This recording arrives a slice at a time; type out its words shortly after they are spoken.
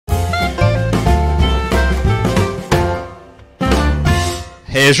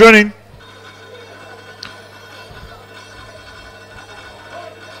Here's running.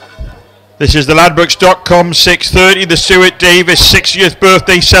 This is the Ladbrokes.com 6:30, the Stuart Davis 60th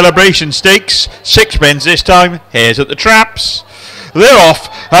birthday celebration stakes. 6 bends this time. Here's at the traps. They're off,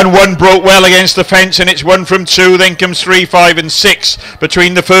 and one broke well against the fence, and it's 1 from 2. Then comes 3, 5 and 6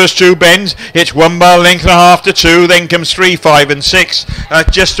 between the first 2 bends. It's 1 bar length and a half to 2. Then comes 3, 5 and 6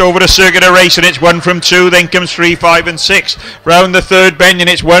 just over the circular race, and it's 1 from 2. Then comes 3, 5 and 6 round the 3rd bend, and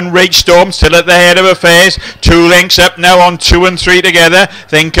it's 1 Rage Storm still at the head of affairs. 2 lengths up now on 2 and 3 together.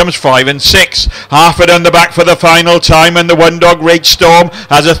 Then comes 5 and 6. Half it on the back for the final time, and the 1 dog Rage Storm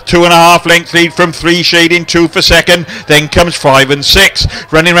has a 2.5 length lead from 3 shading 2 for second. Then comes 5 and 6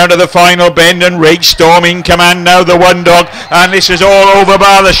 running round to the final bend, and Rage Storm in command now, the 1 dog, and this is all over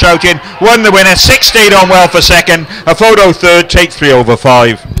bar the shouting. Won the winner. 6 stayed on well for second. A photo third. Take 3 over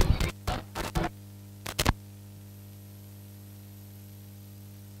 5.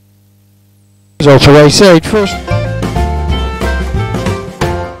 Result of race 8 first.